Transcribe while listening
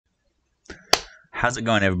How's it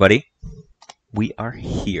going, everybody? We are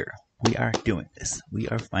here. We are doing this. We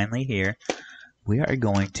are finally here. We are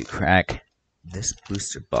going to crack this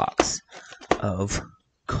booster box of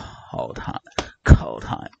Kaldheim. Cold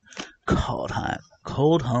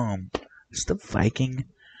Home. It's the Viking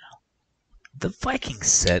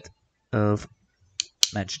set of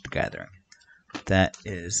Magic the Gathering that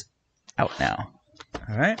is out now.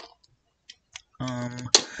 All right.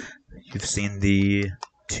 You've seen the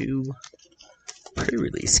two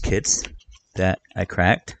pre-release kits that I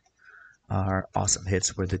cracked. Our awesome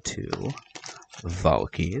hits were the two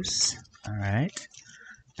Valkies. Alright.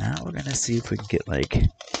 Now we're gonna see if we can get like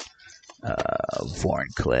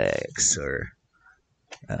Vorinclex or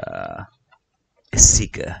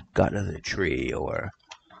Isika, God of the Tree, or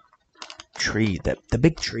the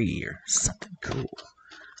big tree, or something cool.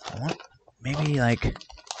 I want maybe like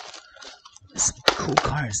some cool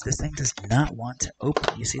cards. This thing does not want to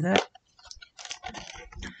open. You see that?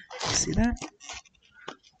 You see that?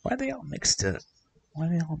 Why are they all mixed up?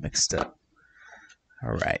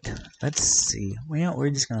 Alright, let's see. Well, we're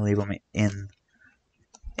just gonna leave them in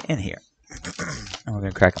here. And we're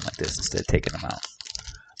gonna crack them like this instead of taking them out.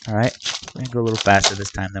 Alright, we're gonna go a little faster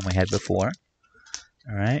this time than we had before.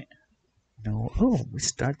 Alright. We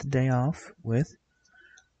start the day off with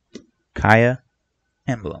Kaya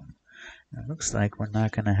Emblem. It looks like we're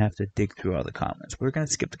not gonna have to dig through all the commons. We're gonna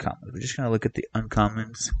skip the commons. We're just gonna look at the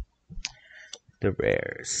uncommons, the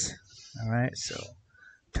rares. Alright, so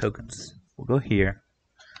tokens will go here.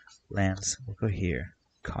 Lands will go here.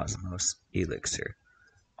 Cosmos, Elixir.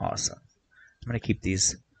 Awesome. I'm going to keep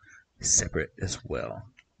these separate as well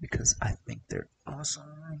because I think they're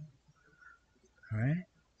awesome. Alright.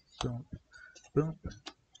 Boom. Boom.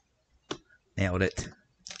 Nailed it.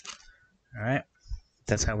 Alright.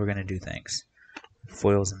 That's how we're going to do things.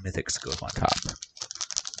 Foils and mythics go up on top.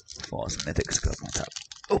 Foils and mythics go up on top.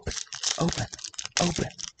 Open. Open. Open.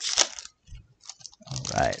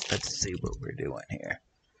 Alright. Let's see what we're doing here.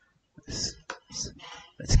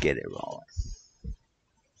 Let's get it rolling. We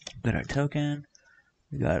got our token.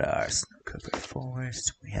 We got our snow-covered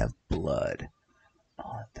forest. We have blood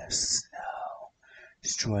on the snow.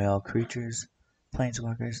 Destroy all creatures,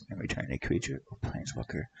 planeswalkers, and return a creature or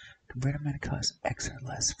planeswalker. Convert a mana cost X or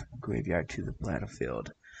less from the graveyard to the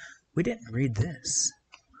battlefield. We didn't read this.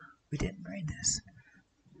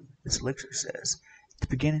 This elixir says, at the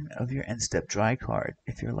beginning of your end step, draw a card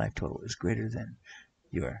if your life total is greater than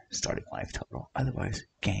your starting life total. Otherwise,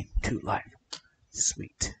 gain 2 life.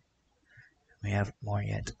 Sweet. We have more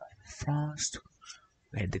yet. Frost.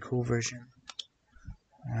 We had the cool version.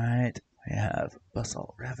 Alright. We have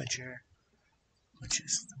Basalt Ravager, which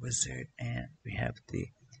is the wizard. And we have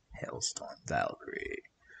the Hailstorm Valkyrie,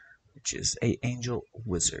 which is a angel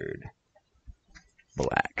wizard.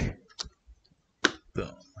 Black.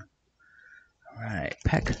 Boom. Alright.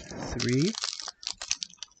 Pack 3.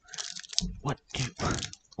 What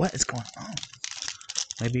is going on?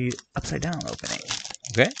 Maybe upside down opening.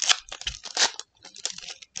 Okay.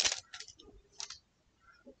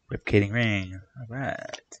 Replicating ring.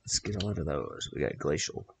 Alright. Let's get a load of those. We got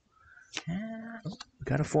glacial. And we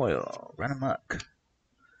got a foil. Run amok.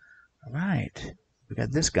 Alright. We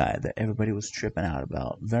got this guy that everybody was tripping out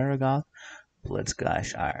about. Varagoth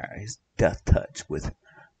Bloodskyshire. He's Death Touch with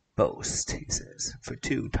Boast, he says. For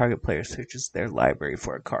 2, target player searches their library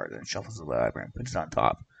for a card and shuffles the library and puts it on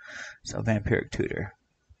top. So Vampiric Tutor.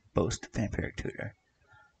 Boast Vampiric Tutor.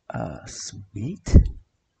 Sweet.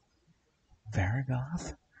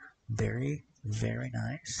 Varagoth. Very, very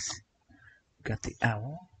nice. We got the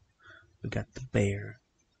owl. We got the bear.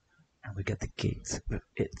 And we got the gates of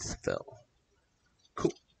Itzfell.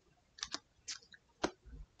 Cool.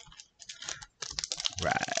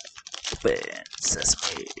 Right. Open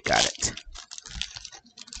sesame. Got it.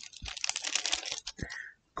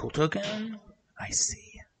 Cool token. I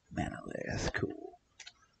see. Manolith. Cool.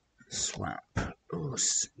 Swamp. Oh,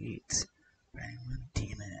 sweet. Brandwood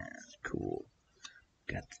Demon. Cool.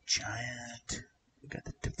 Got the Giant. We got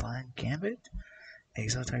the Divine Gambit.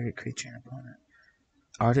 Exile target creature and opponent.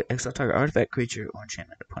 Exile target artifact, creature, or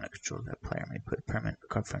enchantment opponent controls that player may put a permanent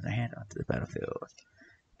card from their hand onto the battlefield.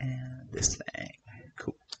 And this thing.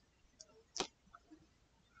 Cool.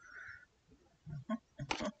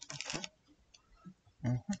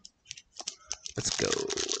 Let's go.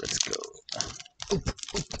 Oop.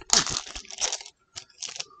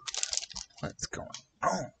 What's going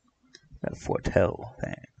on? Got a foretell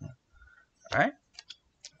thing. Alright.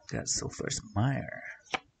 Got Sulphur's Mire.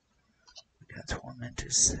 We got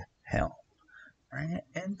Tormentor's Helm. Bring it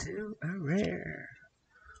into a rare.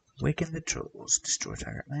 Waken the Trolls. Destroy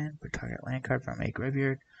target land. Put target land card from a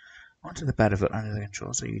graveyard onto the battlefield under their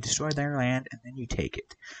control. So you destroy their land and then you take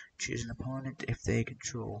it. Choose an opponent if they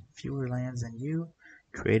control fewer lands than you.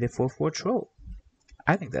 Create a 4/4 troll.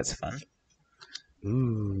 I think that's fun.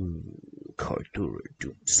 Ooh, Cardur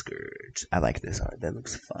Doom Scourge. I like this art. That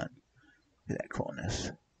looks fun. Look at that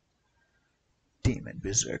coolness. Demon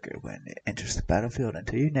Berserker. When it enters the battlefield,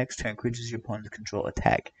 until your next turn, creatures your opponent's control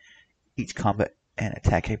attack each combat and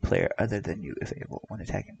attack a player other than you if able. When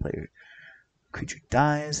attacking player creature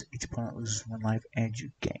dies, each opponent loses 1 life and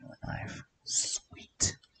you gain 1 life.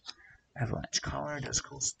 Sweet. Avalanche Collar does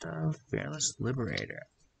cool stuff. Fearless Liberator.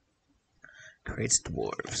 Creates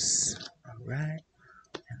dwarves. Alright.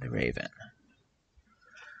 And the Raven.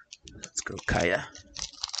 Let's go, Kaya.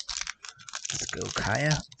 Let's go,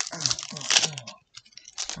 Kaya.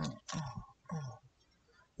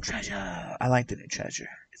 Treasure! I like the new treasure.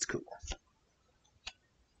 It's cool.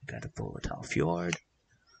 Got a volatile fjord.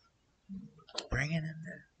 Bringing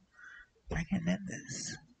in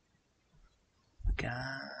this. We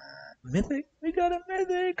got mythic. We got a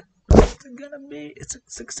mythic. What's it gonna be? It's a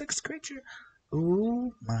 6/6 creature.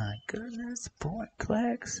 Oh my goodness,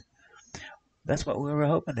 Vorinclex. That's what we were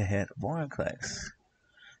hoping to hit, Vorinclex.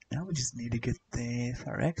 Now we just need to get the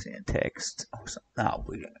Phyrexian text. Oh, so now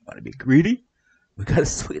we want to be greedy. We got a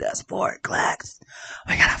sweet ass Vorinclex.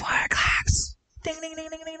 We got a Vorinclex. Ding ding ding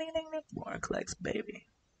ding ding ding ding ding. Vorinclex, baby.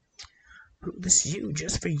 This you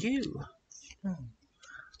just for you.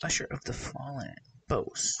 Usher of the Fallen.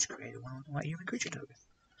 Boast. Create a 1/1 white human creature token.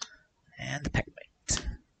 And the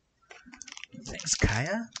Packmate. Thanks,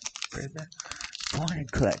 Kaya. For the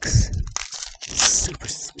Vorinclex. Super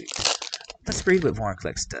sweet. Let's read what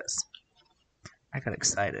Vorinclex does. I got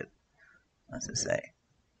excited. What's it say?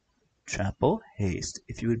 Trample, haste.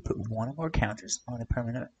 If you would put 1 or more counters on a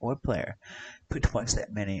permanent or player, put twice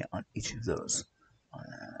that many on each of those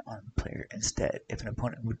on the player instead. If an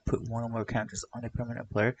opponent would put 1 or more counters on a permanent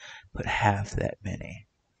player, put half that many.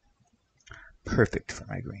 Perfect for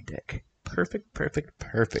my green deck. Perfect, perfect,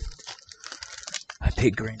 perfect. My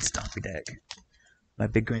big green stompy deck. My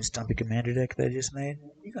big green stompy commander deck that I just made.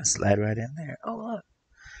 You're gonna slide right in there. Oh look.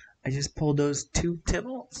 I just pulled those 2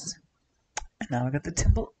 Tibbles. And now I got the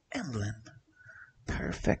Timble emblem.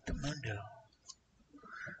 Perfectamundo.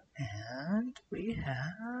 And we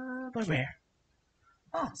have a rare.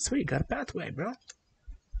 Oh, sweet. Got a pathway, bro.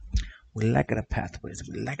 We like it a pathways.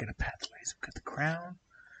 We like it a pathways. We got the crown.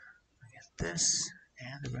 We got this.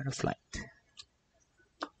 And the rune of flight.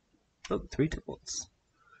 Oh, 3 Tibbles.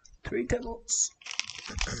 3 Tibbles.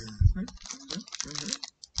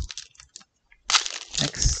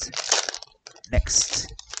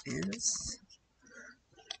 Next is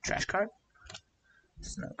trash card.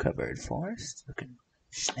 Snow-covered forest, looking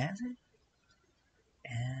snazzy.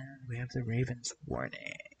 And we have the Raven's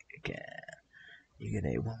Warning. Again, you get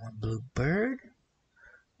a 1/1 blue bird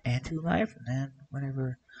and 2 life, and then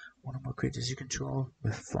whenever 1 or more creatures you control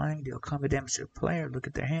with flying deal combat damage to a player, look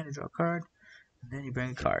at their hand and draw a card, and then you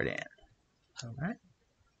bring a card in. Alright.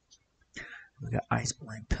 We got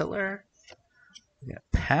Ice-Blind Pillar. We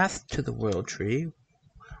got Path to the World Tree.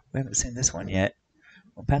 We haven't seen this one yet.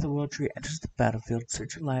 When Path of the World Tree enters the battlefield,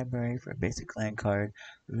 search your library for a basic land card,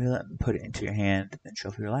 reveal it and put it into your hand, then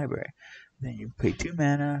shuffle your library. Then you pay 2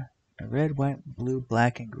 mana, a red, white, blue,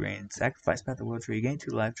 black, and green. Sacrifice Path of the World Tree, gain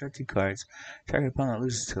 2 life, draw 2 cards. Target opponent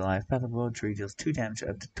loses 2 life. Path of the World Tree deals 2 damage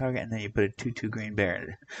up to target, and then you put a 2/2 green bear in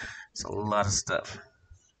it. It's a lot of stuff.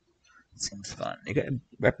 Seems fun. You got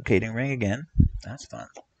Replicating Ring again. That's fun.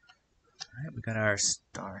 Alright, we got our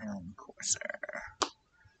Starhelm Courser.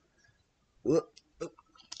 Whoop.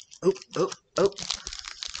 Oh.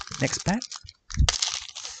 Next pack.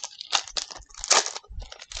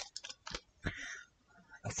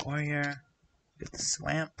 A Warrior. Get the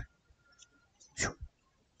Swamp.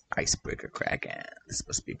 Icebreaker Kraken. This is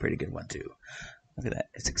supposed to be a pretty good one too. Look at that.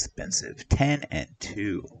 It's expensive. 10 and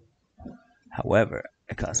 2. However,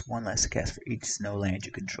 it costs 1 less to cast for each snow land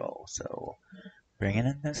you control. So, bringing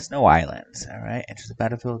in the Snow Islands. Alright, enters the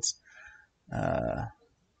battlefields.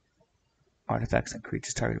 Artifacts and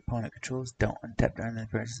creatures target opponent controls don't untap during the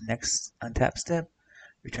person's next untap step.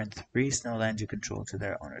 Return 3 snow lands you control to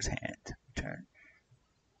their owner's hand. Return.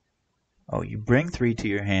 Oh, you bring 3 to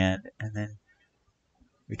your hand and then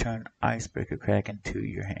return Icebreaker Kraken to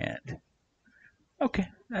your hand.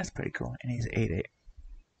 Okay, that's pretty cool. And he's 8/8.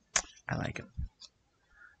 I like him.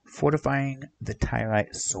 Fortifying the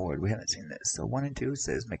Tyrite Sword. We haven't seen this. So 1 and 2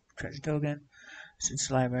 says make a treasure token. Search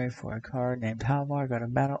the library for a card named Halvar, got a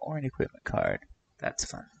battle, or an equipment card. That's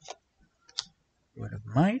fun. Word of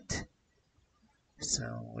Might.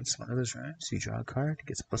 So it's one of those runes. You draw a card,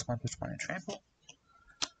 gets +1/+1 and trample.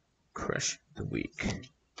 Crush the Weak.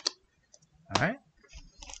 Alright.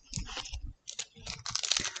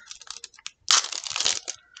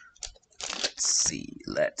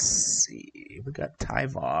 Let's see. We got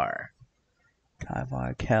Tyvar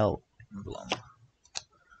Kel emblem.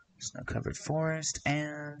 Snow covered forest,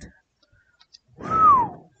 and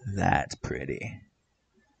whew, that's pretty.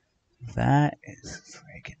 That is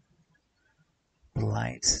freaking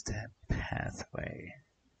Blight Step Pathway.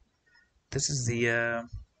 This is the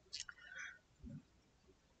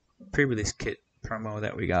pre-release kit promo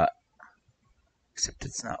that we got. Except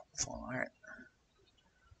it's not full art.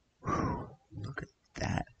 Whew, look at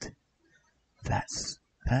that.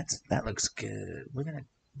 That looks good. We're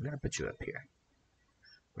gonna put you up here.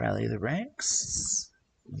 Rally the ranks.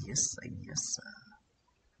 Yes, yes.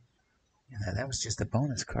 Yeah, that was just a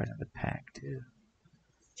bonus card in the pack too.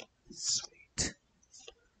 Sweet.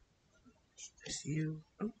 There's you.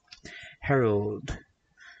 Oh. Herald,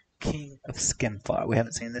 King of Skimfar. We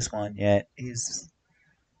haven't seen this one yet. He's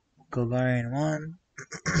Golgarian 1.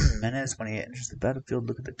 Menace, when he enters the battlefield,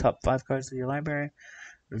 look at the top 5 cards of your library.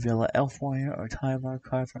 Reveal an Elf Warrior or Tyvar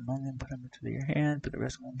card from among them, put them into your hand, put the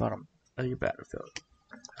rest on the bottom of your battlefield.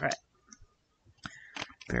 Alright.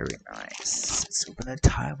 Very nice. Let's open the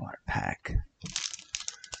Tyvar pack.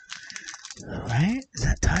 Alright, is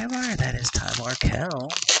that Tyvar? That is Tyvar Kel.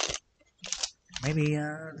 Maybe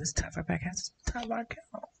this Tyvar pack has Tyvar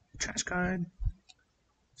Kel. Trash card.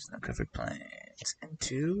 Snow covered plains.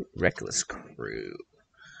 Into Reckless Crew.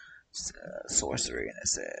 Sorcery, and it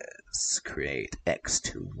says create X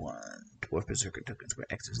to 1 Dwarf Berserker tokens, where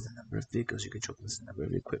X is the number of vehicles you control plus the number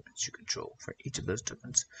of equipment you control. For each of those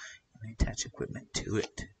tokens, you may attach equipment to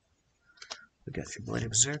it. We got your Bloody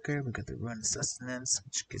Berserker, we got the Ruined Sustenance,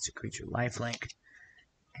 which gives your creature lifelink,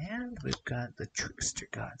 and we've got the Trickster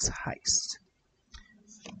God's Heist,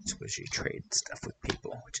 which was you trade stuff with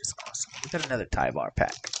people, which is awesome. We got another Tyvar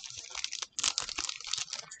pack.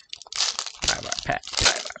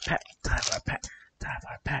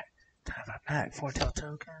 Tyvar pack. Foretell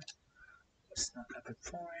token. Snow covered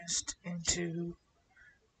forest into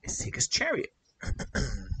Isika's Chariot.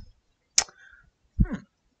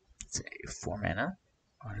 It's a 4 mana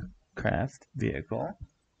craft vehicle.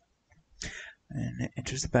 And it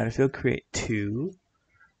enters the battlefield. Create 2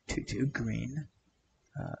 green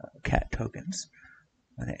cat tokens.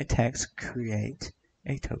 When it attacks, create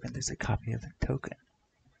a token. There's a copy of the token.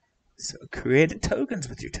 So create tokens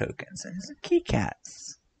with your tokens. And these are key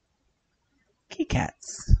cats. Key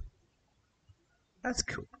cats. That's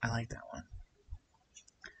cool. I like that one.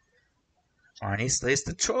 Arnie slays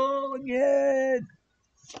the troll again.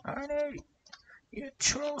 Arnie, you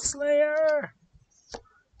troll slayer.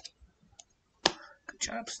 Good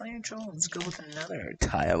job slaying troll. Let's go with another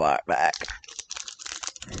Tyvar back.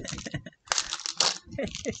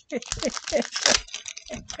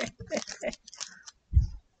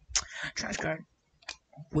 Trash card.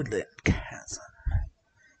 Woodland Chasm.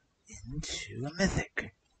 Into a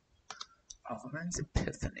mythic. Alvin's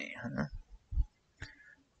Epiphany, huh?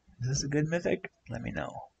 Is this a good mythic? Let me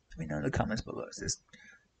know. Let me know in the comments below. It says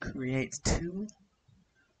create 2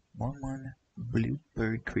 1/1 blue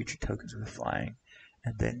bird creature tokens with flying,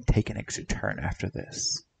 and then take an extra turn after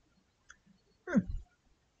this. I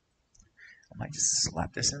might just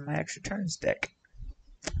slap this in my extra turns deck.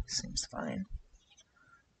 Seems fine.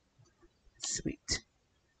 Sweet.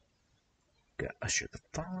 Got Usher the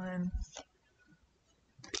Fallen.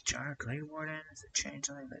 The Jar Glade Warden is a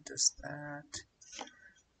changeling that does that.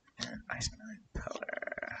 And Iceman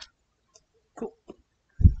Pillar. Cool.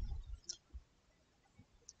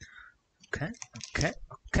 Okay. Here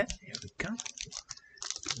we go.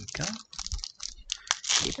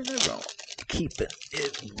 Keeping it rolling. Keeping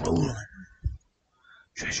it rolling.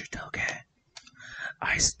 Treasure token.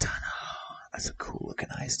 Ice Tunnel. That's a cool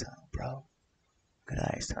looking ice tunnel, bro. Look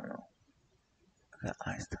at Ice Tunnel.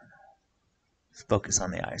 Let's focus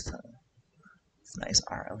on the ice tunnel. It's nice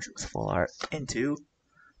art. I wish it was full art. Into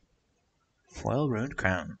Foil Ruined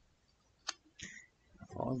Crown.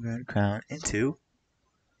 Into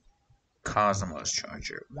Cosmos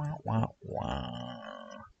Charger. Wow.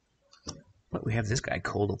 But we have this guy,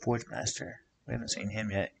 Cold of Forge Master. We haven't seen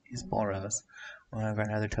him yet. He's Boros. Whenever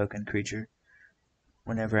another non-token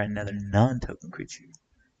creature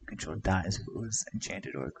control dies, if it was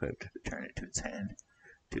enchanted or equipped, return it to its hand.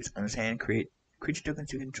 To its owner's hand, create creature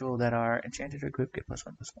tokens you control that are enchanted or equipped, get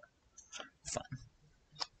 +1/+1. Fun.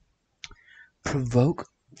 Provoke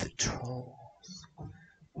the Trolls.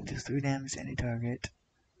 Do 3 damage to any target.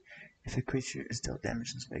 If a creature is dealt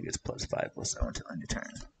damage this big, it's +5/+0 until end of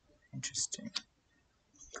turn. Interesting.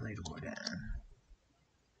 Glade Warden.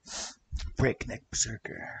 Breakneck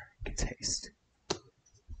Berserker gets haste.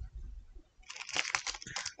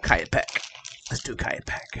 Kayapak. Let's do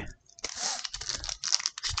Kayapak.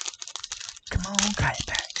 Come on,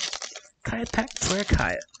 Kayapak. Kayapak for a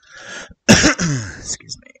Kaya.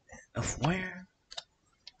 Excuse me. Of where?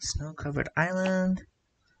 Snow-covered island.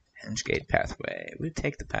 Hengegate pathway. We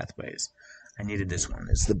take the pathways. I needed this one.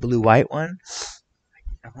 It's the blue-white one.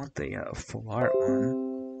 I want the full art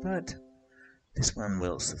one, but this one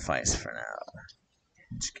will suffice for now.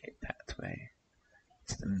 Hengegate pathway.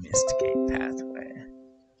 It's the Mistgate pathway.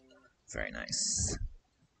 Very nice.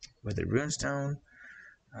 Weathered runestone.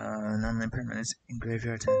 Non-land permanents in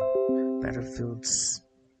graveyards and battlefields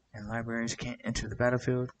and libraries can't enter the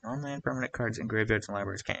battlefield. Non-land permanent cards in graveyards and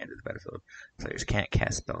libraries can't enter the battlefield. Players can't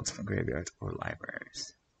cast spells from graveyards or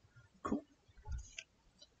libraries. Cool.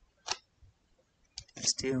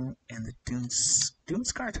 Steel and the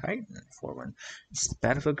Doomscar Titan 4/1. It's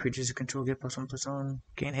battlefield creatures you control get +1/+1,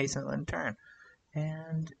 gain haste on the turn.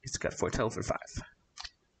 And it's got foretell for 5.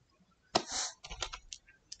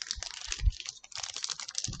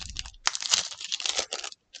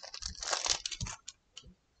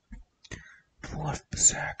 Dwarf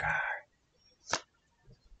Berserker.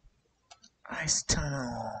 Ice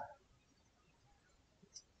Tunnel.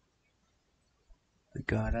 We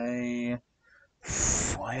got a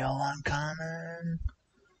foil uncommon.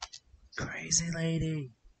 Crazy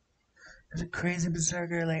lady. There's a crazy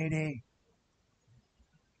Berserker lady.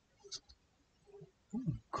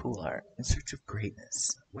 Ooh, cool art. In search of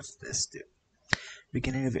greatness. What's this do?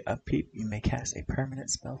 Beginning of your upkeep, you may cast a permanent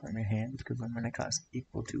spell from your hand with converted mana cost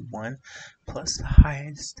equal to 1 plus the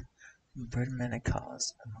highest converted mana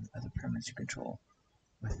cost among other permanents you control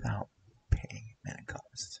without paying mana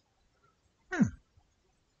cost.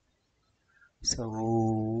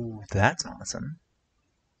 So that's awesome.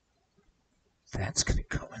 That's gonna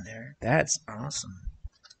go in there. That's awesome.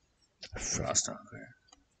 Frostalker.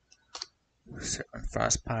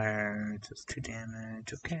 Frostpire, just 2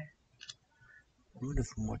 damage. Okay. Root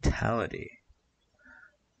of Mortality.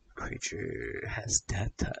 Creature has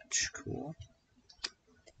Death Touch. Cool.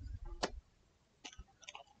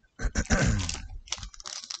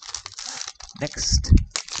 Next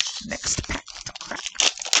pack to crack.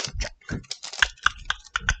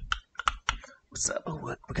 What's up? Oh,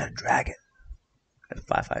 look, we got a dragon. Got a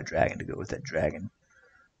 5/5 dragon to go with that dragon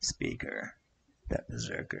speaker. That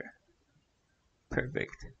berserker.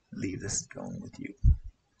 Perfect. Leave this going with you.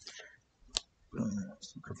 Boom.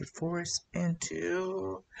 Covered forest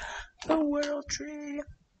into the World Tree.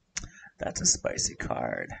 That's a spicy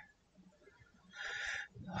card.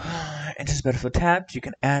 Enters battlefield tapped. You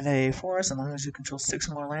can add a forest as long as you control 6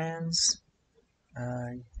 more lands.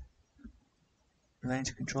 Lands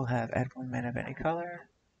you control have add 1 mana of any color.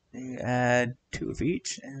 Then you add 2 of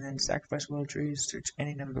each, and then sacrifice World Trees, search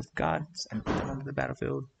any number of gods, and put them onto the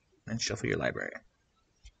battlefield, and shuffle your library.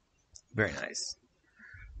 Very nice.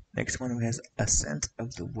 Next one has Ascent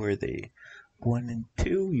of the Worthy. 1 and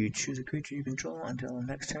 2, you choose a creature you control until the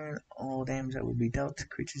next turn. All damage that will be dealt to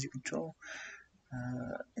creatures you control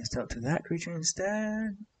is dealt to that creature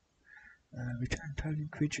instead. Return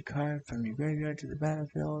target creature card from your graveyard to the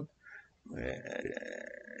battlefield.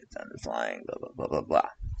 It's under flying, blah blah blah blah blah.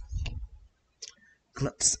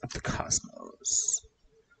 Glimpse of the Cosmos.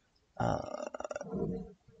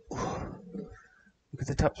 Look at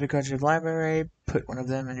the top 3 cards of your library, put one of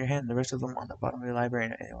them in your hand, and the rest of them on the bottom of your library.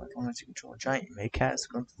 And as long as you control a giant, you may cast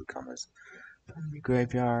Glimpse of the Cosmos from your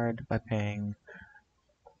graveyard by paying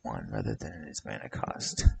 1 rather than its mana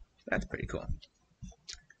cost. That's pretty cool.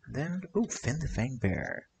 Then, Finn the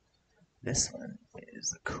Fangbearer. This one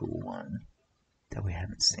is a cool one that we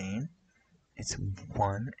haven't seen. It's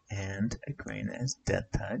 1 and a green as Death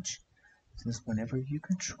Touch. Since whenever a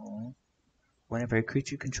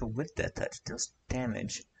creature you control with Death Touch deals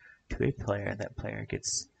damage to a player, that player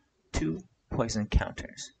gets 2 poison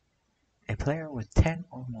counters. A player with 10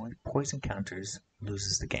 or more poison counters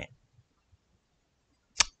loses the game.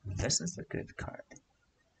 This is a good card.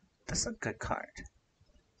 This is a good card.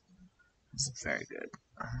 This is very good.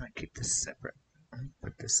 I'm going to keep this separate. I'm going to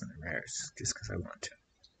put this in the rares just because I want to.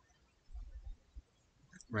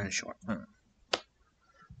 Run it short.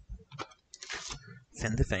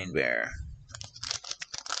 Finn the Fangbearer.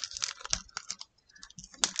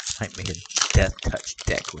 Might make a Death Touch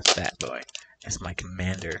deck with that boy as my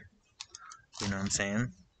commander. You know what I'm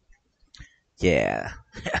saying? Yeah.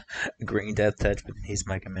 Green Death Touch, but he's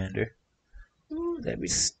my commander. Ooh, that'd be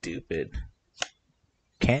stupid.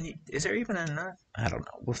 Is there even enough? I don't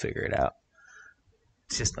know. We'll figure it out.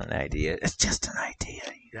 It's just an idea. It's just an idea,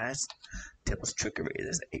 you guys. Devil's Trickery.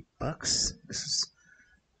 This is $8. This is,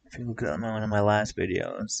 if you look at one of my last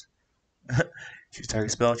videos, Choose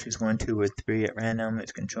target spell, choose 1, 2, or 3 at random.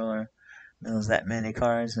 Its controller mills that many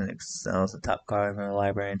cards and excells the top card from the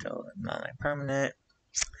library until non-permanent.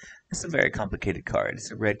 It's a very complicated card.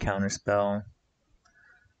 It's a red counter spell.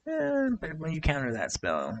 But when you counter that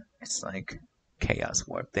spell, it's like Chaos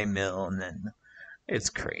Warp. They mill and then it's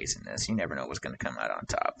craziness. You never know what's going to come out on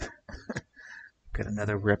top. Got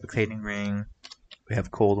another Replicating Ring. We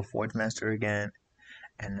have Cole the Forge Master again.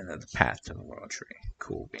 And another Path to the World Tree.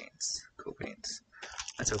 Cool beans. Cool beans.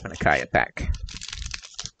 Let's open a Kaya pack.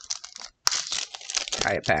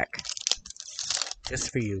 Kaya pack.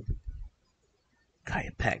 Just for you.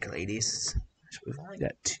 Kaya pack, ladies. We've only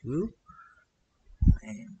got 2.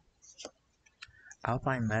 Man.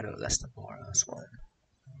 Alpine Meadow, that's the Boros one.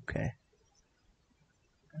 Okay.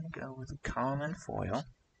 I'm gonna go with a common foil.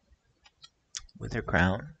 With her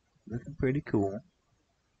crown. Looking pretty cool.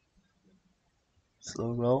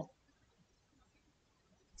 Slow roll.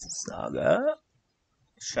 Saga.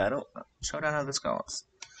 Showdown of the Skulls.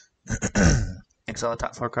 Exile the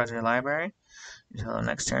top 4 cards in your library. Until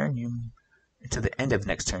the end of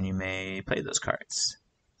next turn, you may play those cards.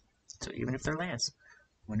 So even if they're lands,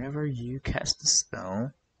 whenever you cast a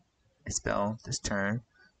spell this turn,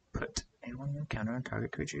 put a 1/1 counter on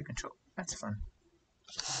target creature you control. That's fun.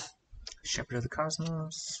 Shepherd of the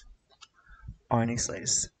Cosmos. Arnie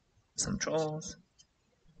slays some trolls.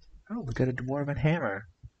 Oh, we got a Dwarven Hammer.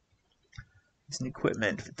 It's an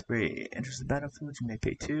equipment for 3. Enters the battlefield, you may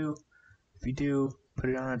pay 2. If you do, put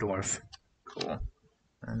it on a dwarf. Cool.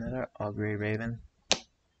 Another Augury Raven.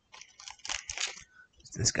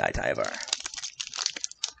 It's this guy, Tyvar.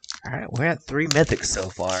 Alright, we're at 3 mythics so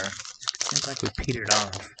far. Seems like we petered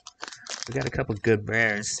off. We got a couple good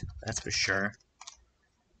rares, that's for sure.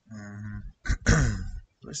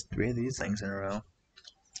 There's 3 of these things in a row.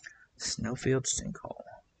 Snowfield Sinkhole.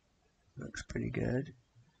 Looks pretty good.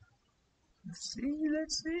 Let's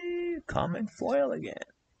see. Common foil again.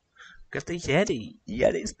 Got the Yeti.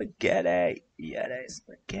 Yeti Spaghetti.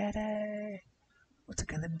 What's it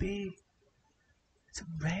gonna be? It's a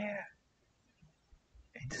rare.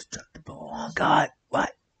 Indestructible. Oh god.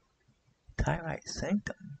 What? Tyrite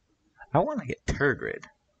Sanctum. I want to get Turgid.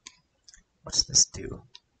 What's this do?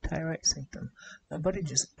 Tyrite Sanctum. My buddy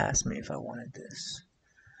just asked me if I wanted this.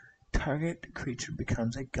 Target creature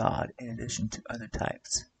becomes a god in addition to other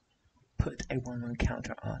types. Put a 1/1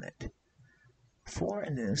 counter on it. 4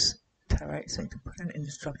 in this, Tyrite Sanctum, put an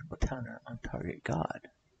indestructible counter on target god.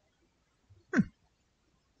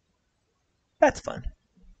 That's fun.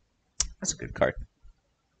 That's a good card.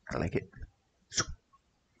 I like it.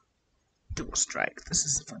 Dual Strike. This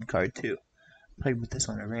is a fun card too. Played with this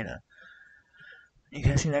on Arena. You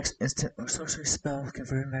cast your next instant or sorcery spell,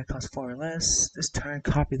 converted mana cost 4 or less. This turn,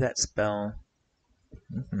 copy that spell.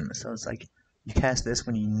 So it's like you cast this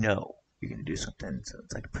when you know you're gonna do something. So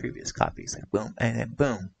it's like a previous copy. It's like boom, and then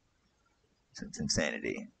boom. So it's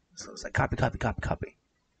insanity. So it's like copy.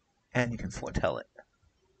 And you can foretell it.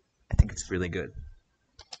 I think it's really good.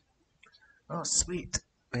 Oh, sweet.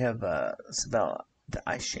 We have Spell, the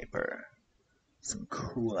Ice Shaper. Some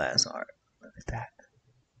cool ass art. Look at that.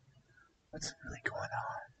 What's really going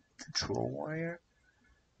on? The Troll Warrior.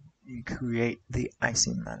 You create the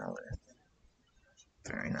Icy Monolith.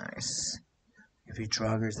 Very nice. If you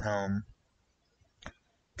Draugur's Helm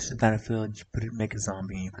to the battlefield, you make a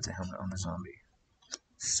zombie and you put the helmet on the zombie.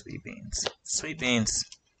 Sweet beans. Sweet beans.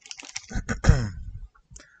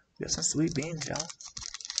 Got some sweet beans, y'all.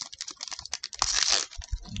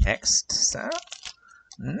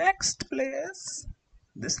 Next, please.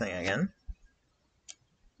 This thing again.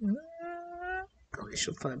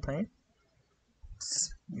 Glacial Floodplain.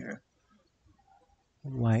 You're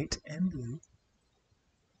white and blue.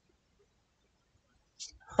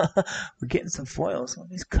 We're getting some foils. Oh,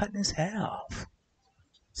 he's cutting his head off.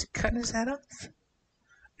 Is he cutting his head off?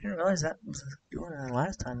 I didn't realize that was doing it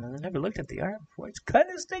last time. I never looked at the art before. He's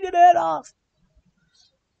cutting his stinking head off.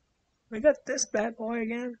 We got this bad boy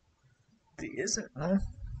again.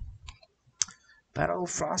 Battle of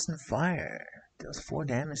Frost and Fire. Deals 4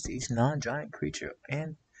 damage to each non-giant creature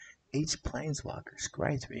and each planeswalker.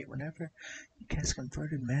 Scry 3. Whenever you cast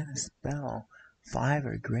converted mana spell 5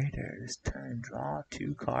 or greater this turn, draw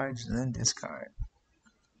 2 cards and then discard.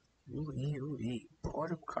 Ooh-ee.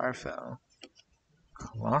 Port of Carfell.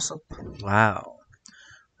 Colossal Plow.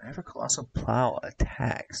 Whenever Colossal Plow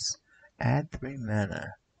attacks, add 3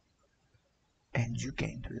 mana. And you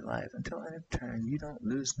gain 3 life. Until end of turn, you don't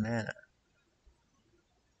lose mana.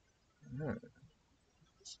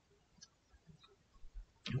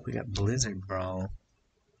 We got Blizzard Brawl.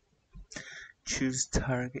 Choose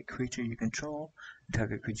target creature you control,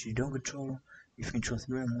 target creature you don't control. If you control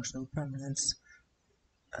 3 or more snow permanents,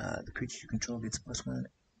 The creature you control gets +1/+0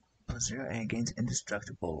 and gains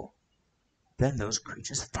indestructible. Then those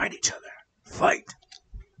creatures fight each other. Fight!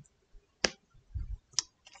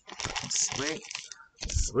 Sweet.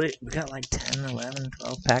 Sweet. We got like 10, 11,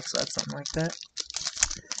 12 packs left, something like that.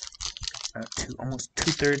 Almost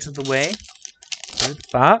 2/3 of the way through the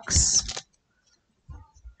box.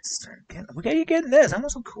 We gotta get this. I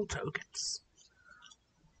want some cool tokens.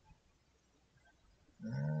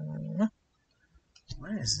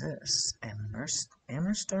 What is this?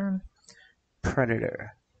 Ammerstorm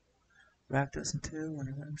Predator. Rakdos until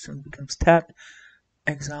whenever Ammerstorm becomes tapped,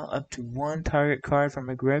 exile up to one target card from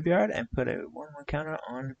a graveyard and put a 1/1 counter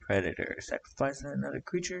on the Predator. Sacrifice another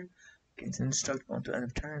creature, gains indestructible until end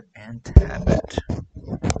of turn, and tap it.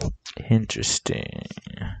 Interesting.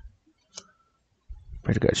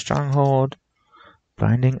 Predator Stronghold.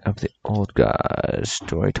 Binding of the Old Gods.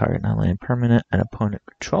 Destroy target non-land permanent and opponent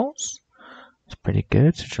controls. It's pretty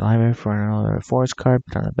good. Search your library for another forest card.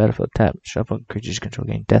 Put on the battlefield tap. Shuffle creatures control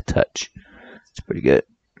gain Death Touch. It's pretty good.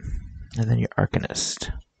 And then your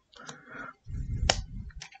Arcanist.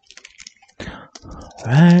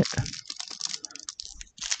 Alright.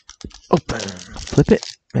 Open. Flip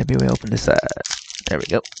it. Maybe we open this side. There we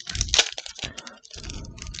go.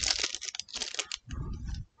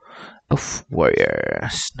 Oaf Warrior.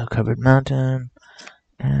 Snow-covered mountain.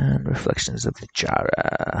 And Reflections of the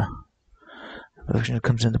Jara. Reflection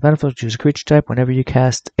comes into the battlefield. Choose a creature type. Whenever you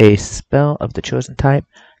cast a spell of the chosen type,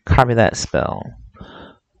 copy that spell.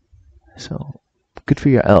 So, good for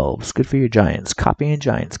your elves. Good for your giants. Copying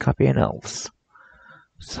giants. Copying elves.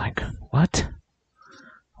 It's like, what?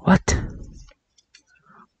 What?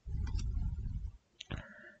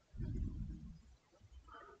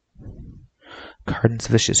 Cardin's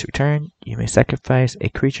Vicious Return. You may sacrifice a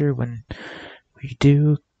creature. When you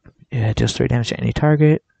do, it deals 3 damage to any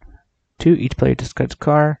target. 2. Each player discards a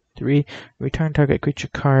card. 3. Return target creature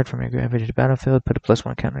card from your graveyard to the battlefield. Put a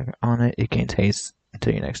 +1 counter on it. It gains haste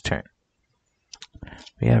until your next turn.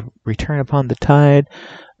 We have Return Upon the Tide.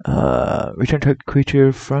 Return target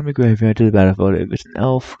creature from your graveyard to the battlefield. If it's an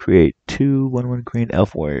elf, create 2 1/1 green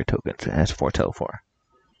elf warrior tokens. It has 4 teleport.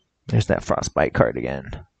 There's that Frostbite card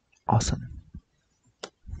again. Awesome.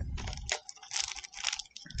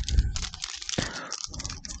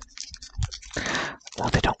 Well,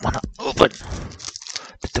 they don't want to open.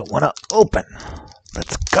 They don't want to open.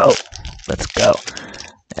 Let's go. Let's go.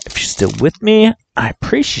 If you're still with me, I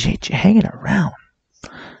appreciate you hanging around.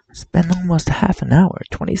 It's been almost half an hour,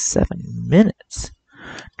 27 minutes.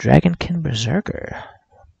 Dragonkin Berserker.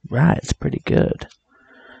 Right, it's pretty good.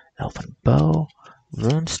 Elfin Bow,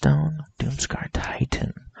 Runestone, Doomscar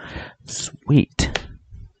Titan. Sweet.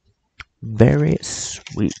 Very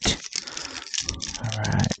sweet.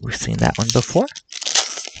 Alright, we've seen that one before.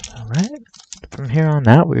 Alright, from here on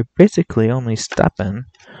out, we're basically only stopping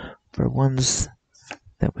for ones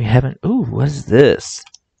that we haven't. Ooh, what is this?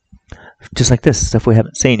 Just like this, stuff we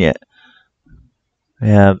haven't seen yet. We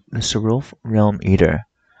have the Cerulf Realm Eater.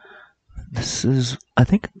 This is, I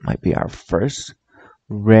think, it might be our first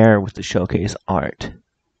rare with the showcase art.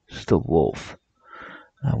 It's the wolf.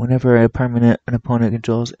 Whenever an opponent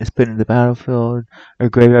controls is put into the battlefield or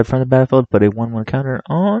graveyard from the battlefield, put a 1/1 counter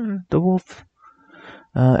on the wolf.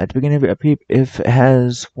 At the beginning of your upkeep, if it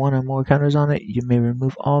has 1 or more counters on it, you may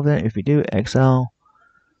remove all of them. If you do, exile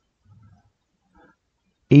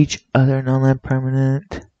each other non-land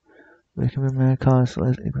permanent. We can remove cost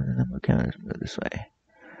less equal to the number of counters move this way.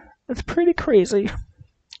 That's pretty crazy.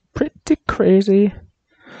 Pretty crazy.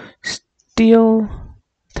 Steel,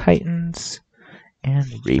 Titans, and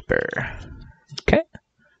Reaper. Okay.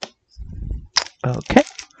 Okay.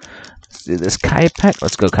 Let's do this Kai Pack.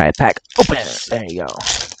 Let's go Kai Pack. Open! There you go.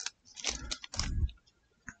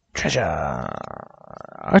 Treasure!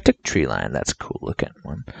 Arctic Tree Line. That's a cool looking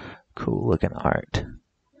one. Cool looking art.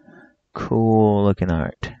 Cool looking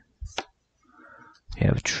art. We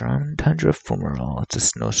have Tundra Fumarole. It's a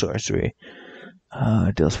snow sorcery.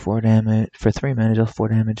 Deals 4 damage. For 3 mana, deals 4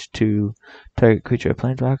 damage to target creature or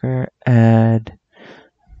planeswalker. Add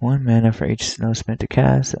 1 mana for each snow spent to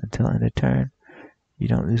cast until end of turn. You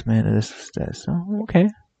don't lose mana this status. So, okay.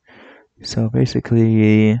 So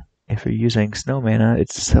basically, if you're using snow mana,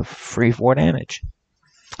 it's a free 4 damage.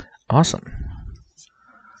 Awesome.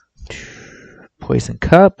 Poison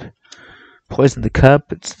Cup. Poison the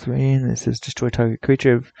Cup. It's 3, and it says destroy target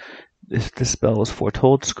creature. If this spell was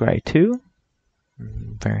foretold, scry 2.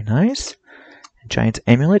 Very nice. Giant's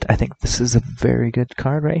Amulet. I think this is a very good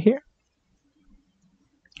card right here.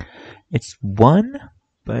 It's 1,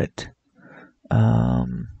 but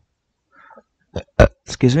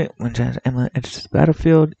excuse me. When Giant's Amulet enters the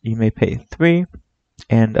battlefield, you may pay 3.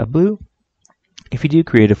 And a blue. If you do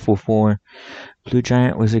create a 4/4 blue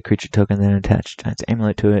giant wizard creature token, then attach Giant's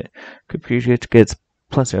Amulet to it. Creature gets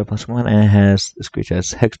 +0/+1, and it has this creature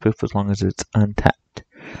has hexproof as long as it's untapped.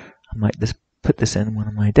 I might just put this in one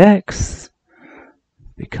of my decks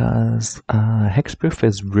because hexproof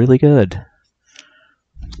is really good.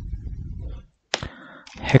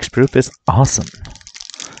 Hexproof is awesome.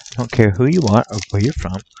 I don't care who you are or where you're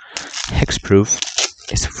from. Hexproof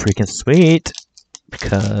is freaking sweet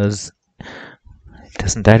because it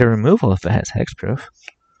doesn't die to removal if it has hexproof.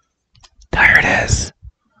 There it is.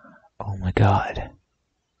 Oh my god.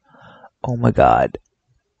 Oh my god.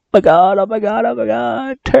 Oh my god, oh my god, oh my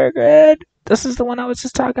god. Tergrid. This is the one I was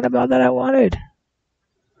just talking about that I wanted.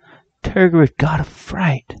 Tergrid, God of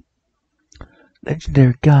Fright.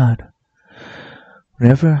 Legendary God.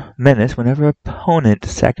 Whenever opponent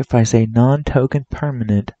sacrifices a non-token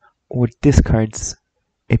permanent or discards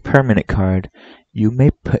a permanent card, you may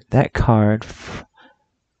put that card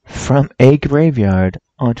from a graveyard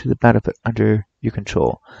onto the battlefield under your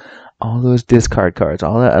control. All those discard cards,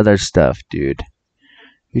 all that other stuff, dude.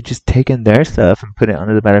 You're just taking their stuff and putting it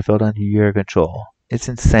onto the battlefield under your control. It's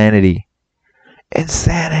insanity.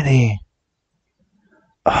 Insanity!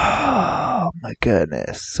 Oh my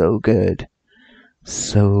goodness, so good.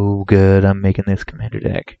 So good. I'm making this commander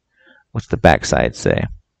deck. What's the backside say?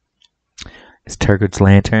 It's Tergrid's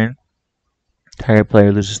Lantern. Target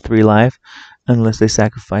player loses 3 life unless they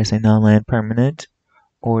sacrifice a non-land permanent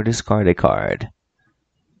or discard a card.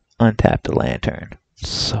 Untap the Lantern.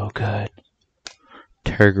 So good.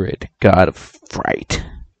 Tergrid, God of Fright.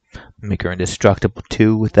 Make her indestructible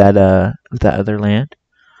too with that other land.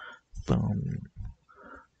 Boom.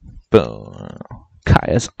 Boom.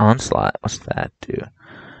 Kaya's Onslaught. What's that do?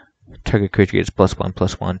 Target creature gets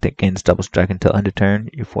 +1/+1. That gains double strike until end of turn.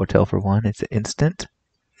 You foretell for 1. It's an instant.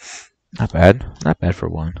 Not bad. Not bad for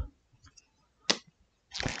 1.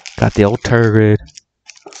 Got the old Tergrid.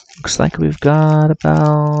 Looks like we've got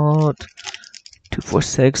about 2, 4,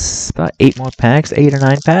 6, about 8 more packs. 8 or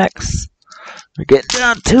 9 packs. We're getting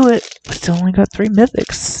down to it. We still only got 3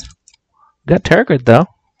 mythics. We got Tergrid though.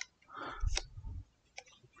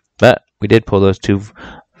 But we did pull those 2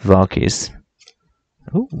 Valkies.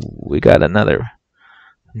 Ooh, we got another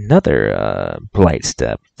Blight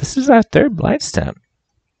Step. This is our 3rd Blight Step.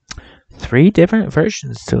 3 different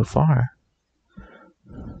versions so far.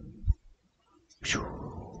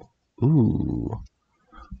 Ooh.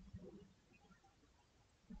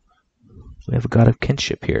 We have a God of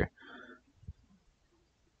Kinship here.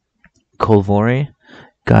 Kolvori,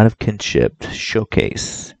 God of Kinship,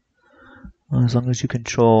 Showcase. As long as you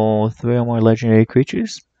control 3 or more legendary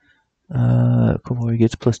creatures, Kolvori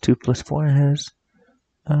gets +2/+4 and has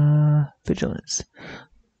Vigilance.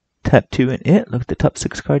 Tap 2 and it. Look at the top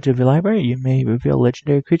 6 cards of your library. You may reveal a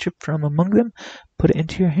legendary creature from among them. Put it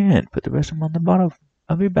into your hand. Put the rest of them on the bottom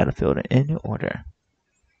of your battlefield in your order.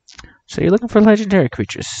 So you're looking for legendary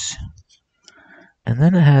creatures. And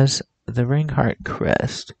then it has the Ringheart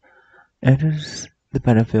Crest. Enters the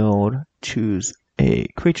battlefield. Choose a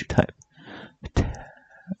creature type.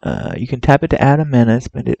 You can tap it to add a mana,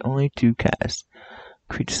 spend it only to cast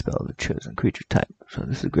creature spell of the chosen creature type. So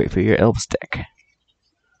this is great for your Elves deck.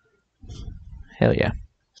 Hell yeah.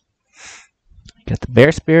 You got the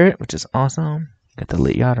Bear Spirit, which is awesome. You got the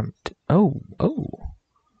Leotum. Oh,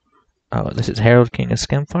 this is Herald King of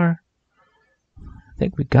Skemfar. I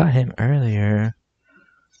think we got him earlier.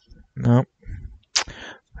 Nope.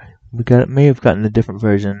 May have gotten a different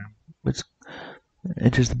version. Which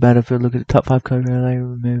enters the battlefield. Look at the top 5 cards.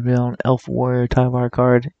 Reveal an Elf Warrior Tyvar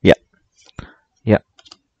card. Yep.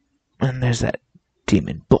 And there's that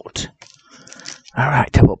Demon Bolt.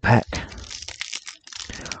 Alright, double pack.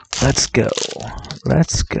 Let's go.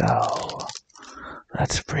 Let's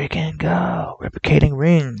freaking go. Replicating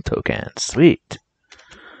Ring token. Sweet.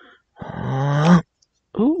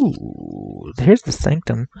 Ooh. Here's the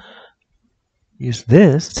Sanctum. Use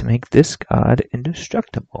this to make this god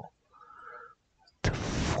indestructible. To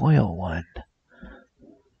foil one.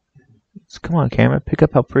 So come on, camera. Pick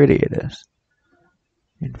up how pretty it is.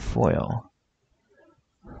 In foil.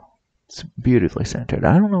 It's beautifully centered.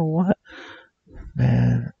 I don't know what.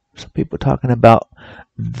 Man, some people talking about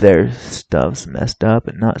their stuff's messed up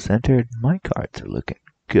and not centered. My cards are looking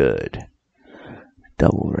good.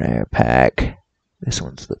 Double rare pack. This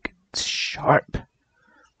one's looking sharp.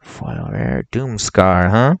 Foil rare.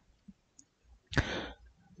 Doomscar, huh?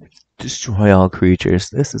 Destroy all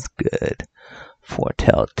creatures. This is good.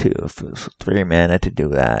 Foretell 2. 3 mana to do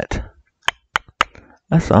that.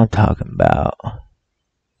 That's what I'm talking about.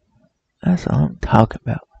 Let's go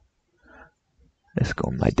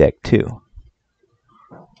in my deck too.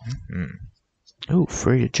 Ooh,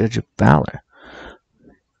 free to Judge of Valor.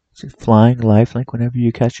 It's flying lifelink. Whenever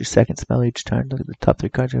you cast your second spell each turn, look at the top 3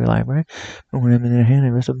 cards of your library, and when I'm in their hand, I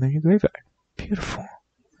rest them in your graveyard. Beautiful.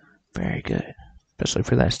 Very good. Especially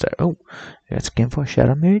for that start. Oh, I got Skin for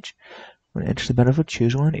Shadow Mage. When it enters the battlefield,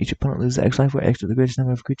 choose one. Each opponent loses X life where X is the greatest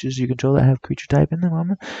number of creatures you control that have creature type in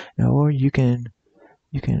them. Or you can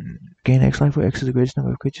gain X life where X is the greatest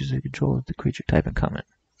number of creatures you control with the creature type in common.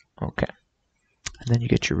 Okay. And then you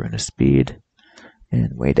get your Rune of Speed.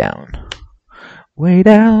 And way down. Way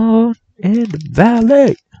down in the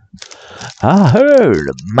valley, I heard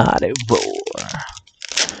a mighty roar.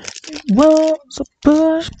 It was a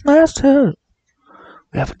bushmaster.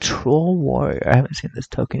 We have a troll warrior. I haven't seen this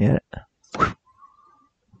token yet. We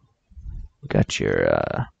got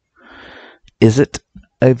your, is it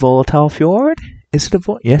a volatile fjord? Is it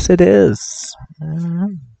a yes, it is.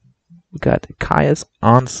 We got Kaya's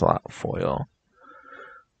Onslaught foil.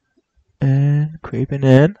 And creeping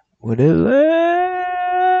in, what is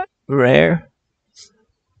it? Rare.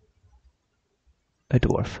 A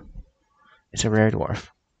dwarf. It's a rare dwarf.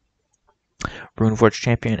 Runeforge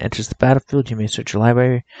champion enters the battlefield. You may search your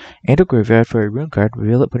library and a graveyard for a rune card.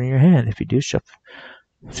 Reveal it, put it in your hand. If you do search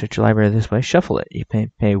your library this way, shuffle it. You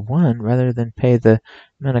pay 1 rather than pay the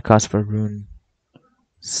mana cost for rune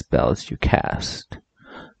spells you cast.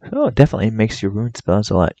 So it definitely makes your rune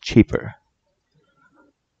spells a lot cheaper.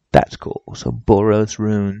 That's cool. So Boros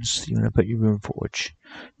runes. You want to put your Runeforge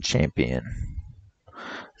champion.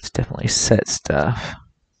 It's definitely set stuff.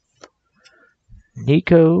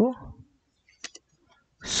 Nico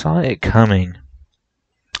saw it coming.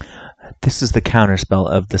 This is the counterspell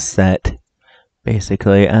of the set,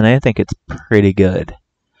 basically, and I think it's pretty good.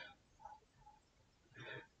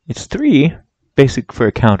 It's 3 basic for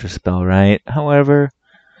a counterspell, right? However,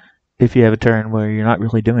 if you have a turn where you're not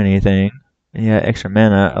really doing anything, and you have extra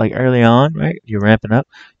mana, like early on, right? You're ramping up,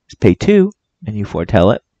 just pay 2, and you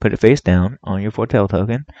foretell it, put it face down on your foretell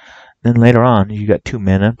token. Then later on, you got 2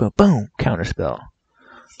 mana, but boom, counterspell.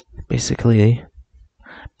 Basically,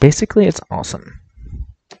 it's awesome.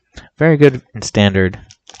 Very good in standard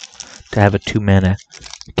to have a 2 mana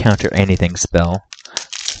counter anything spell.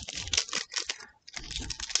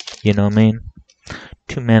 You know what I mean?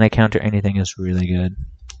 2 mana counter anything is really good.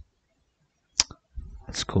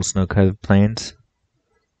 That's cool. Snow-covered plains.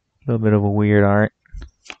 A little bit of a weird art.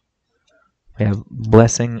 We have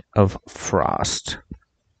Blessing of Frost.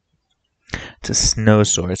 It's a snow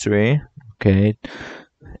sorcery. Okay.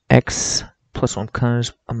 X +1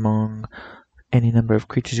 comes among any number of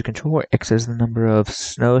creatures you control, where X is the number of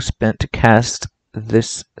snow spent to cast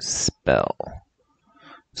this spell.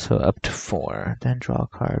 So up to 4. Then draw a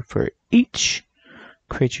card for each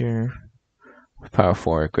creature with power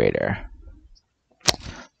 4 or greater.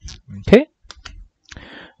 Okay.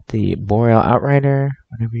 The Boreal Outrider.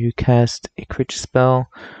 Whenever you cast a creature spell,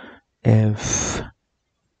 if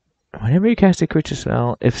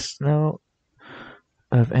snow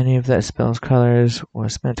of any of that spell's colors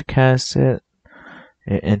was spent to cast it,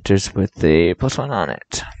 it enters with the +1 on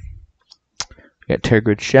it. We got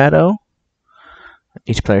Tergrid Shadow.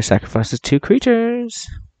 Each player sacrifices 2 creatures.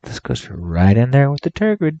 This goes right in there with the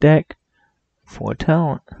Tergrid deck.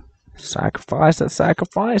 Foretell. Sacrifice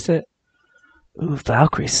it. Ooh,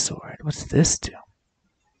 Valkyrie's Sword. What's this do?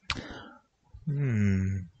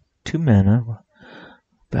 2 mana.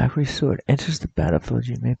 Valkyrie's Sword enters the battlefield.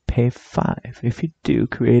 You may pay 5. If you do,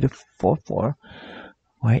 create a 4/4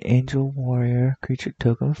 White Angel Warrior creature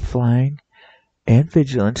token with flying and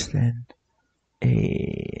vigilance. Then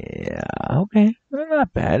okay,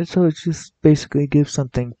 not bad. So it just basically gives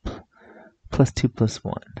something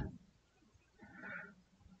 +2/+1.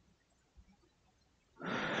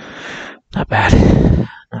 Not bad.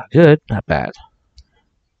 Not good. Not bad.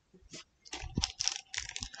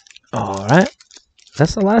 Alright.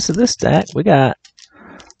 That's the last of this stack. We got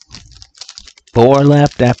 4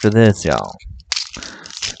 left after this, y'all.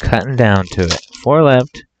 Cutting down to it. 4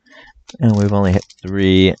 left. And we've only hit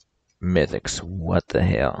 3 mythics. What the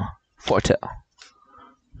hell? Foretell.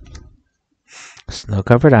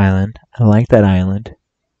 Snow-covered island. I like that island.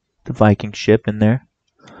 The Viking ship in there.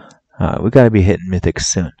 We gotta be hitting mythics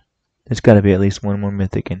soon. There's gotta be at least 1 more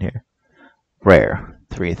mythic in here. Rare.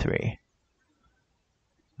 3/3.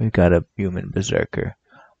 We've got a human berserker.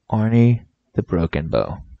 Arnie the Broken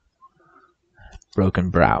Bow. Broken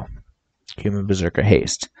Brow. Human berserker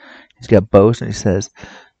haste. He's got bows and he says,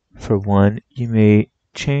 for 1, you may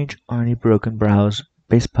change Arnie Broken Brow's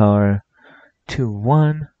base power to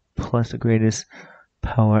 1 plus the greatest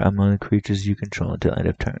power among the creatures you control until end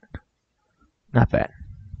of turn. Not bad.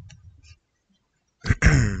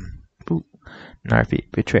 Narfi,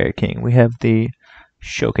 Betrayer King. We have the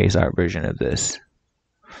showcase art version of this.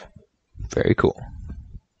 Very cool.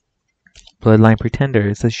 Bloodline Pretender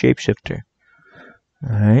is a shapeshifter.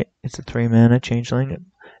 Alright, it's a 3-mana changeling.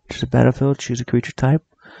 Enters the battlefield, choose a creature type.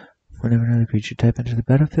 Whenever another creature type enters the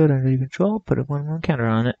battlefield under your control, put a 1/1 counter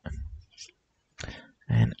on it.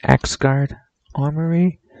 And Axguard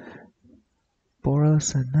Armory.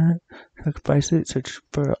 Boros and that. Sacrifice it, search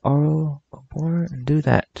for Oro or Boar, and do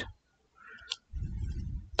that.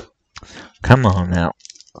 Come on now.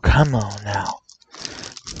 Come on now.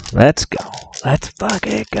 Let's go. Let's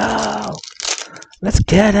fucking go. Let's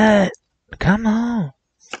get it. Come on.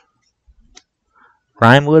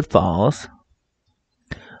 Rimewood Falls.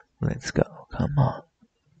 Let's go. Come on.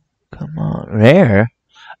 Come on. Rare.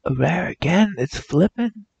 A rare again. It's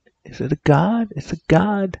flipping. Is it a god? It's a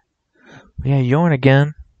god. Yeah, Yorn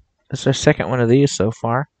again. It's our second one of these so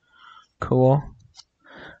far. Cool.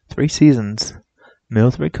 3 seasons.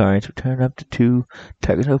 Mill 3 cards. Return up to 2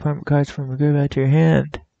 target no permanent cards from your graveyard to your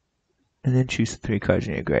hand. And then choose 3 cards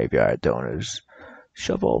in your graveyard. Donors.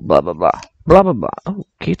 Shovel. Blah blah blah. Blah blah blah. Oh,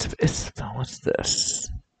 Gates of Isthmo. What's this?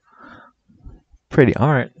 Pretty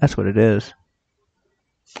art. That's what it is.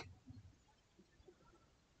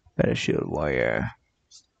 Better Shield Warrior.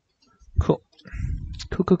 Cool.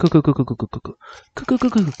 Cool.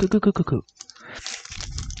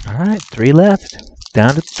 Alright, 3 left.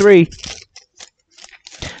 Down to 3.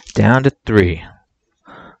 Down to 3.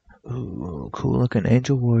 Ooh, cool looking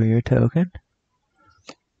Angel Warrior token.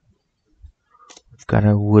 We've got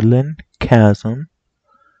a Woodland Chasm.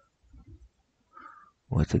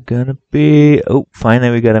 What's it gonna be? Oh,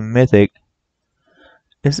 finally we got a Mythic.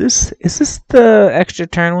 Is this the extra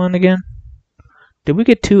turn one again? Did we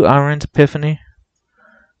get 2 Auron's Epiphany?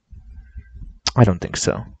 I don't think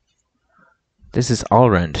so. This is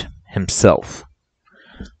Alrund himself.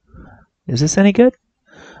 Is this any good?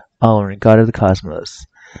 Alrund, God of the Cosmos,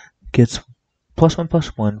 gets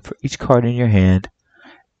 +1/+1 for each card in your hand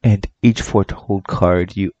and each foretold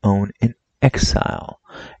card you own in exile.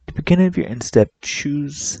 At the beginning of your end step,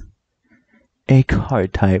 choose a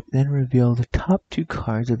card type, then reveal the top 2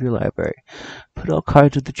 cards of your library. Put all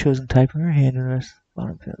cards of the chosen type in your hand and rest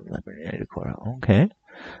bottom of the library. Okay.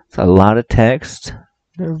 It's a lot of text.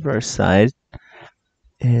 The reverse side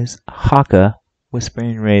is Haka,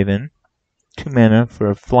 Whispering Raven. 2 mana for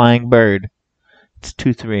a flying bird. It's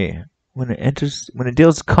 2/3. When it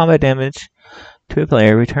deals combat damage to a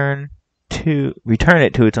player, return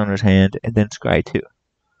it to its owner's hand and then scry 2.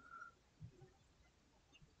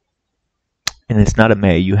 And it's not a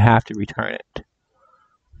may, you have to return it.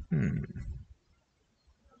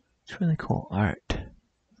 It's really cool art.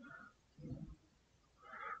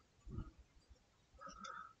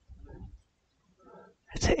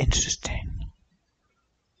 It's interesting.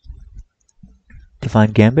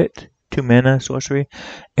 Divine Gambit, 2 mana, sorcery,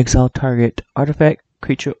 exile target artifact,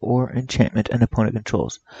 creature, or enchantment an opponent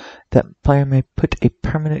controls. That player may put a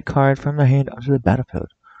permanent card from their hand onto the battlefield.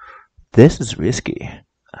 This is risky.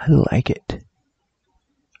 I like it.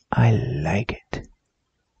 I like it.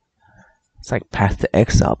 It's like Path to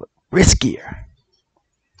Exile, but riskier.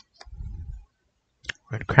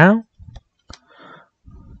 Red Crown.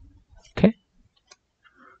 Okay.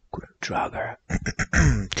 Draugr.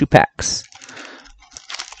 2 packs.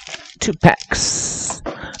 2 packs.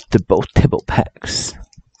 They're both Tibble packs.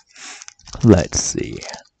 Let's see.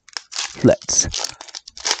 Let's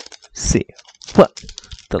see what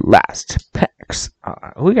the last packs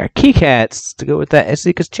are. We got keycats to go with that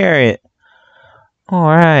Esika's Chariot.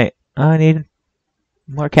 Alright. I need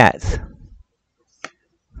more cats.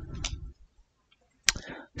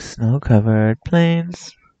 Snow-covered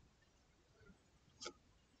plains.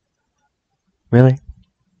 Really?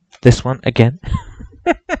 This one again?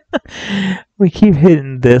 We keep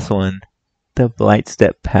hitting this one. The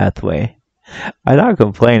Blightstep Pathway. I'm not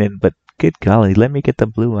complaining, but good golly, let me get the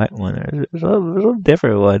blue-white one. There's a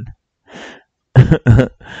different one.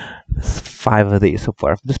 There's 5 of these so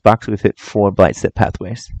far. From this box we've hit 4 Blightstep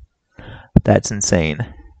Pathways. That's insane.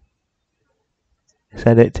 Is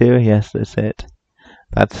that it too? Yes, that's it.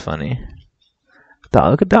 That's funny.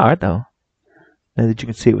 Look at the art though. Now that you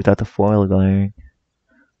can see it without the foil glaring.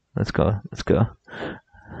 Let's go. Let's go.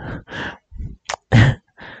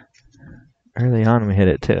 Early on we hit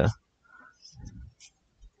it too.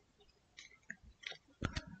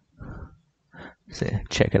 See,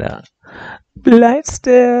 check it out.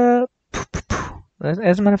 Blightstep.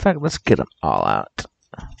 As a matter of fact, let's get them all out.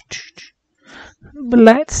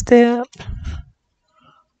 Blightstep.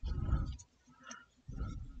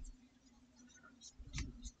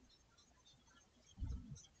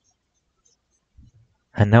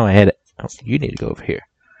 I know I hit it. Oh, you need to go over here.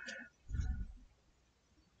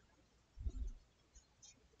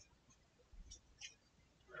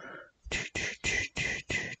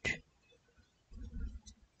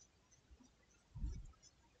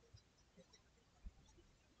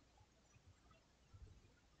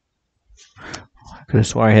 I could have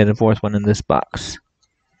swore I had a fourth one in this box.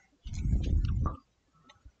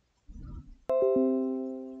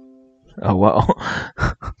 Oh, wow.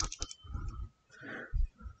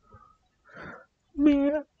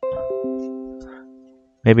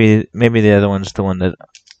 Maybe the other one's the one that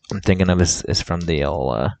I'm thinking of is from the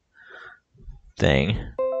old thing.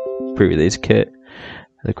 Pre-release kit.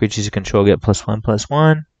 The creatures you control get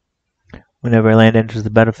 +1/+1. Whenever a land enters the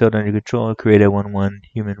battlefield under your control, create a 1/1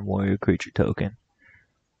 human warrior creature token.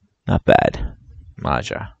 Not bad.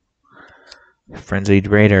 Maja. Frenzied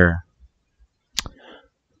Raider.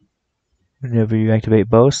 Whenever you activate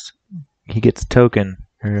Boast, he gets a token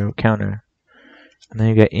or a counter. And then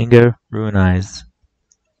you got Inga Ruin Eyes.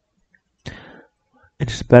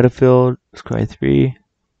 Enters the battlefield, scry 3.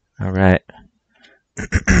 Alright.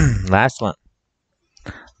 Last one.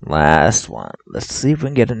 Let's see if we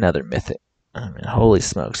can get another mythic. I mean, holy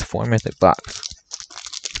smokes, 4 mythic box.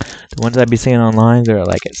 The ones I'd be seeing online, they're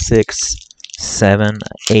like at 6, 7,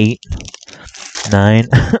 8, 9.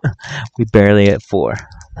 We barely at 4.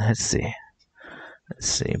 Let's see.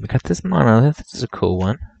 We got this monolith. This is a cool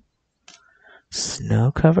one.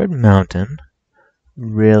 Snow-covered mountain.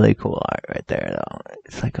 Really cool art right there, though.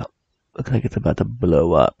 It's like looks like it's about to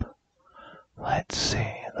blow up. Let's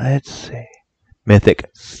see. Mythic.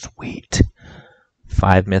 Sweet.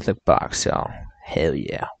 5 mythic box, y'all. Hell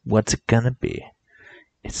yeah. What's it gonna be?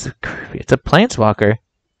 It's a planeswalker.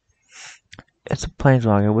 It's a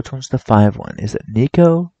planeswalker. Which one's the 5 one? Is it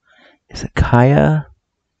Nico? Is it Kaya?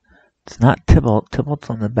 It's not Tybalt. Tybalt's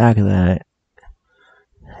on the back of that.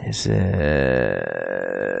 Is it...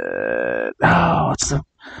 Oh, it's the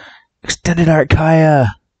extended art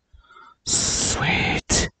Kaya.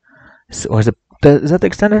 Sweet. Is that the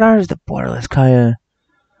extended art or is it the borderless Kaya?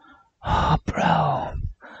 Oh, bro.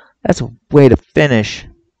 That's a way to finish.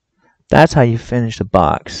 That's how you finish the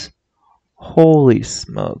box. Holy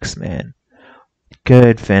smokes, man.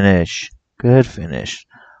 Good finish.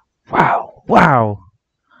 Wow.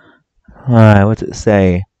 Alright, what's it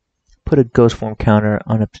say? Put a ghost form counter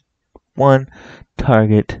on up to 1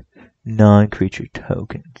 target non-token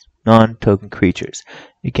creatures.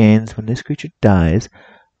 It gains when this creature dies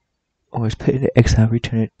or is put into exile,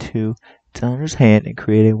 return it to its owner's hand and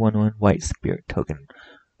create a 1/1 white spirit token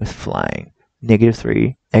with flying.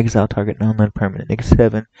 -3, exile target non-land permanent.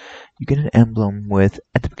 -7, you get an emblem with,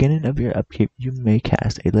 at the beginning of your upkeep, you may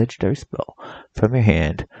cast a legendary spell from your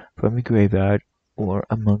hand, from your graveyard, or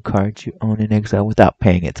among cards you own in exile without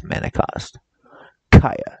paying its mana cost.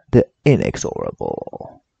 Kaya, the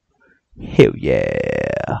Inexorable. Hell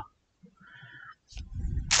yeah.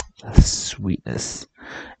 Sweetness.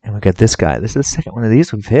 And we got this guy. This is the second one of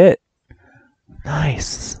these we've hit.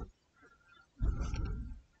 Nice.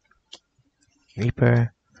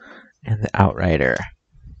 Reaper and the Outrider.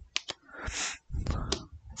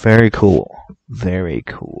 Very cool.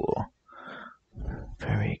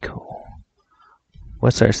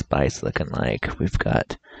 What's our spice looking like? We've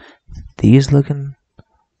got these looking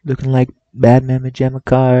like Bad Mamma Jamma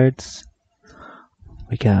cards.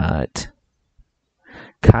 We got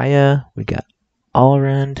Kaya. We got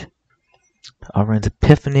Allrund. Allrund's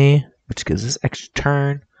Epiphany, which gives us extra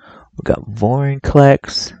turn. We got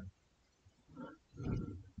Vorinclex.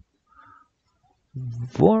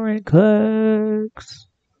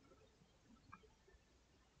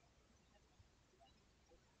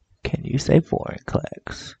 Can you say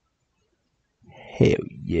Vorinclex? Hell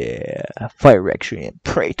yeah. Fire Recreant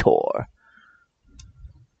Praetor.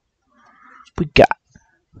 We got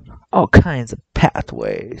all kinds of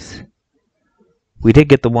pathways. We did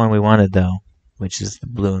get the one we wanted though, which is the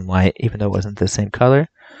blue and white, even though it wasn't the same color.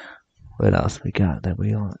 What else we got that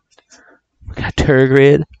we want? We got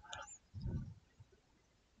Turgid.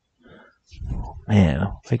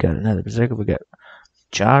 Man, we got another Berserker. We got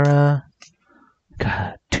Jara.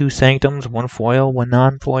 Got 2 Sanctums, 1 foil, 1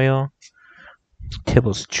 non-foil.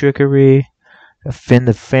 Tybalt's Trickery. Finn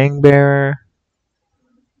the Fangbearer.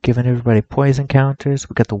 Giving everybody poison counters.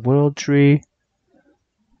 We got the World Tree.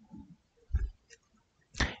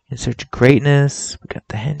 In Search of Greatness. We got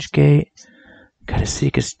the Hengegate. Got a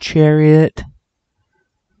Seeker's Chariot.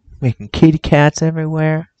 Making kitty cats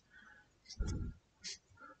everywhere.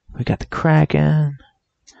 We got the Kraken.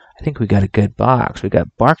 I think we got a good box. We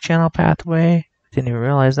got Bark Channel Pathway. Didn't even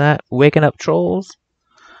realize that. Waking Up Trolls.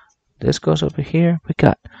 This goes over here. We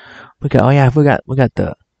got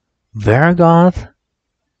the Varagoth,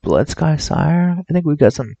 Blood Sky Sire. I think we've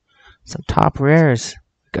got some top rares.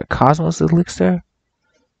 We got Cosmos Elixir,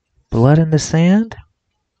 Blood in the Sand.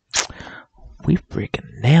 We freaking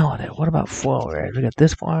nailed it. What about foil rares? We got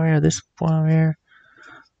this foil rare, this foil rare,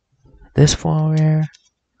 this foil rare.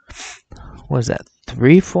 What is that?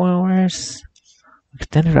 3 foil rares?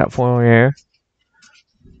 Extended out foil rare.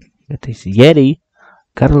 Got this Yeti.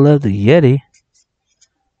 Gotta love the Yeti.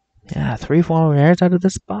 Yeah, 3 foil rares out of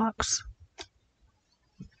this box.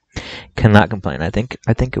 Cannot complain. I think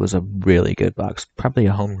it was a really good box. Probably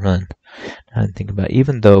a home run. I didn't think about it.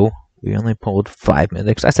 Even though we only pulled 5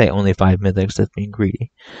 mythics. I say only 5 mythics, that's being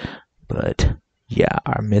greedy. But yeah,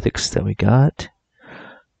 our mythics that we got,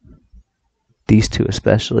 these 2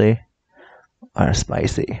 especially, are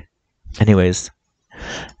spicy. Anyways,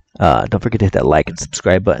 don't forget to hit that like and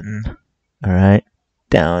subscribe button. Alright.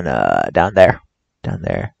 Down there. Down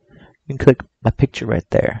there. You can click my picture right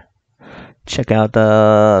there. Check out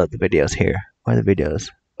the videos here. Or the videos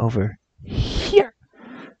over here.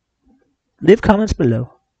 Leave comments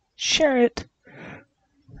below. Share it.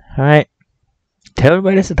 Alright. Tell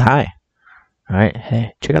everybody I said hi. Alright.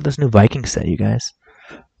 Hey, check out this new Viking set, you guys.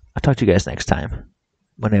 I'll talk to you guys next time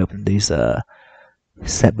when I open these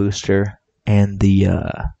set booster and the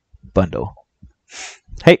bundle.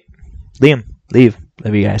 Hey, Liam, leave.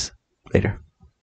 Love you guys. Later.